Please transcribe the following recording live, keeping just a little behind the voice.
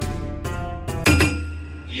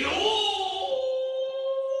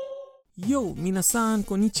Yo, minasan,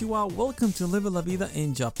 konnichiwa. Welcome to Live La Vida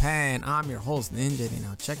in Japan. I'm your host, Ninja.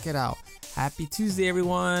 Now, check it out. Happy Tuesday,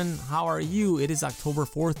 everyone. How are you? It is October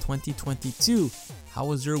 4th, 2022. How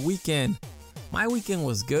was your weekend? My weekend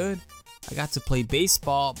was good. I got to play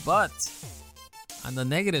baseball, but on the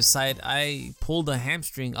negative side, I pulled a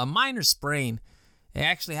hamstring, a minor sprain. It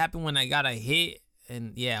actually happened when I got a hit.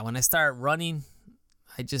 And yeah, when I started running,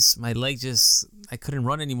 my leg I couldn't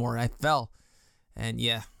run anymore. I fell. And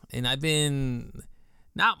yeah. And I've been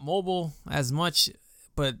not mobile as much,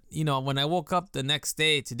 but, when I woke up the next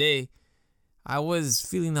day, today, I was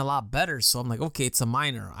feeling a lot better. So I'm like, okay, it's a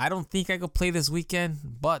minor. I don't think I could play this weekend,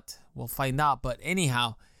 but we'll find out. But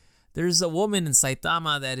anyhow, there's a woman in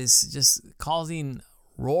Saitama that is just causing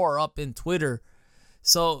roar up in Twitter.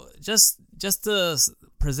 So just to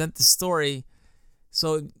present the story.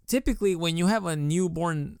 So typically when you have a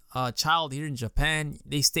newborn child here in Japan,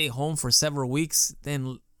 they stay home for several weeks.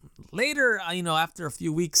 Then later, after a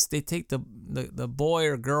few weeks, they take the boy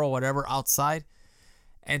or girl, whatever, outside.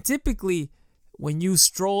 And typically, when you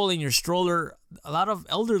stroll in your stroller, a lot of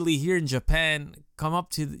elderly here in Japan come up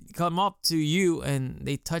to you and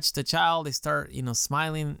they touch the child. They start,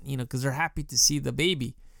 smiling, because they're happy to see the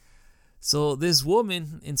baby. So this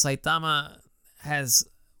woman in Saitama has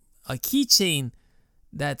a keychain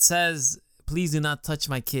that says, "Please do not touch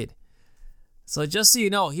my kid." So just so you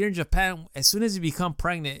know, here in Japan, as soon as you become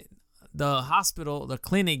pregnant, the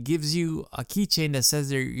clinic gives you a keychain that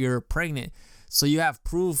says you're pregnant. So you have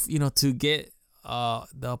proof, to get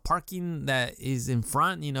the parking that is in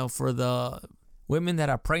front, for the women that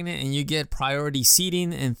are pregnant, and you get priority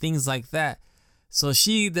seating and things like that. So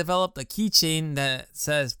she developed a keychain that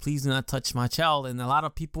says, "Please do not touch my child." And a lot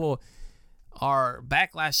of people are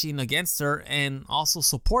backlashing against her and also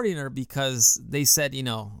supporting her because they said,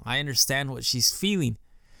 I understand what she's feeling.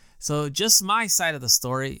 So just my side of the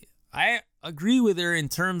story, I agree with her in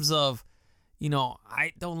terms of,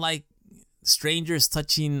 I don't like strangers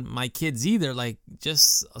touching my kids either. Like,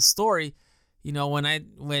 just a story, when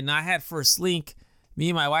I had first Link, me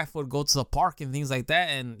and my wife would go to the park and things like that.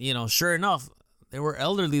 And, sure enough, there were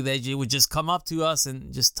elderly that would just come up to us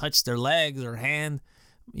and just touch their legs or hand,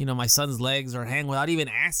 my son's legs or hand without even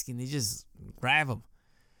asking. They just grab him.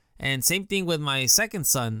 And same thing with my second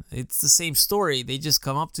son. It's the same story. They just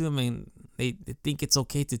come up to him and they think it's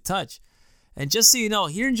okay to touch. And just so you know,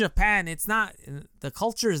 here in Japan, the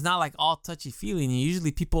culture is not like all touchy-feely.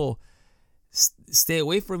 Usually people stay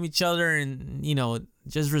away from each other and,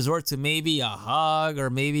 just resort to maybe a hug or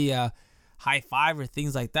maybe a high five or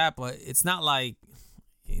things like that. But it's not like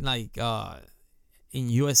in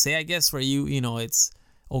USA, I guess, where it's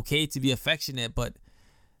okay to be affectionate, but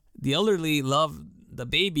the elderly love the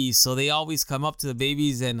babies, so they always come up to the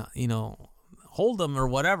babies and hold them or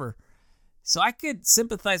whatever. So I could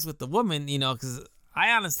sympathize with the woman, because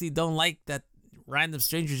I honestly don't like that random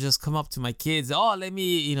strangers just come up to my kids. Oh, let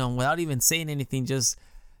me, without even saying anything, just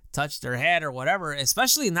touch their head or whatever.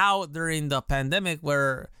 Especially now during the pandemic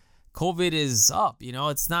where COVID is up,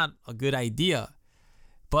 it's not a good idea.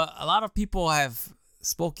 But a lot of people have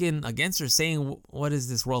spoken against her, saying, "What is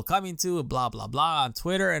this world coming to?" Blah, blah, blah on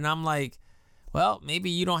Twitter. And I'm like, well, maybe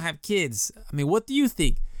you don't have kids. I mean, what do you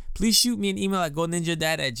think? Please shoot me an email at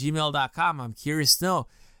goninjadad@gmail.com. I'm curious to know,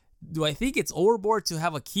 do I think it's overboard to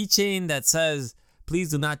have a keychain that says, "Please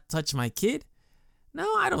do not touch my kid"?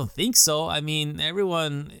 No, I don't think so. I mean,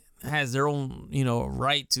 everyone has their own,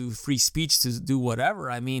 right to free speech to do whatever.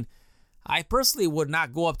 I mean, I personally would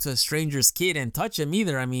not go up to a stranger's kid and touch him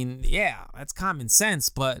either. I mean, yeah, that's common sense,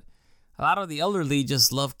 but a lot of the elderly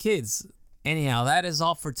just love kids. Anyhow, that is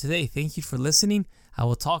all for today. Thank you for listening. I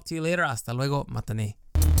will talk to you later. Hasta luego. Matane.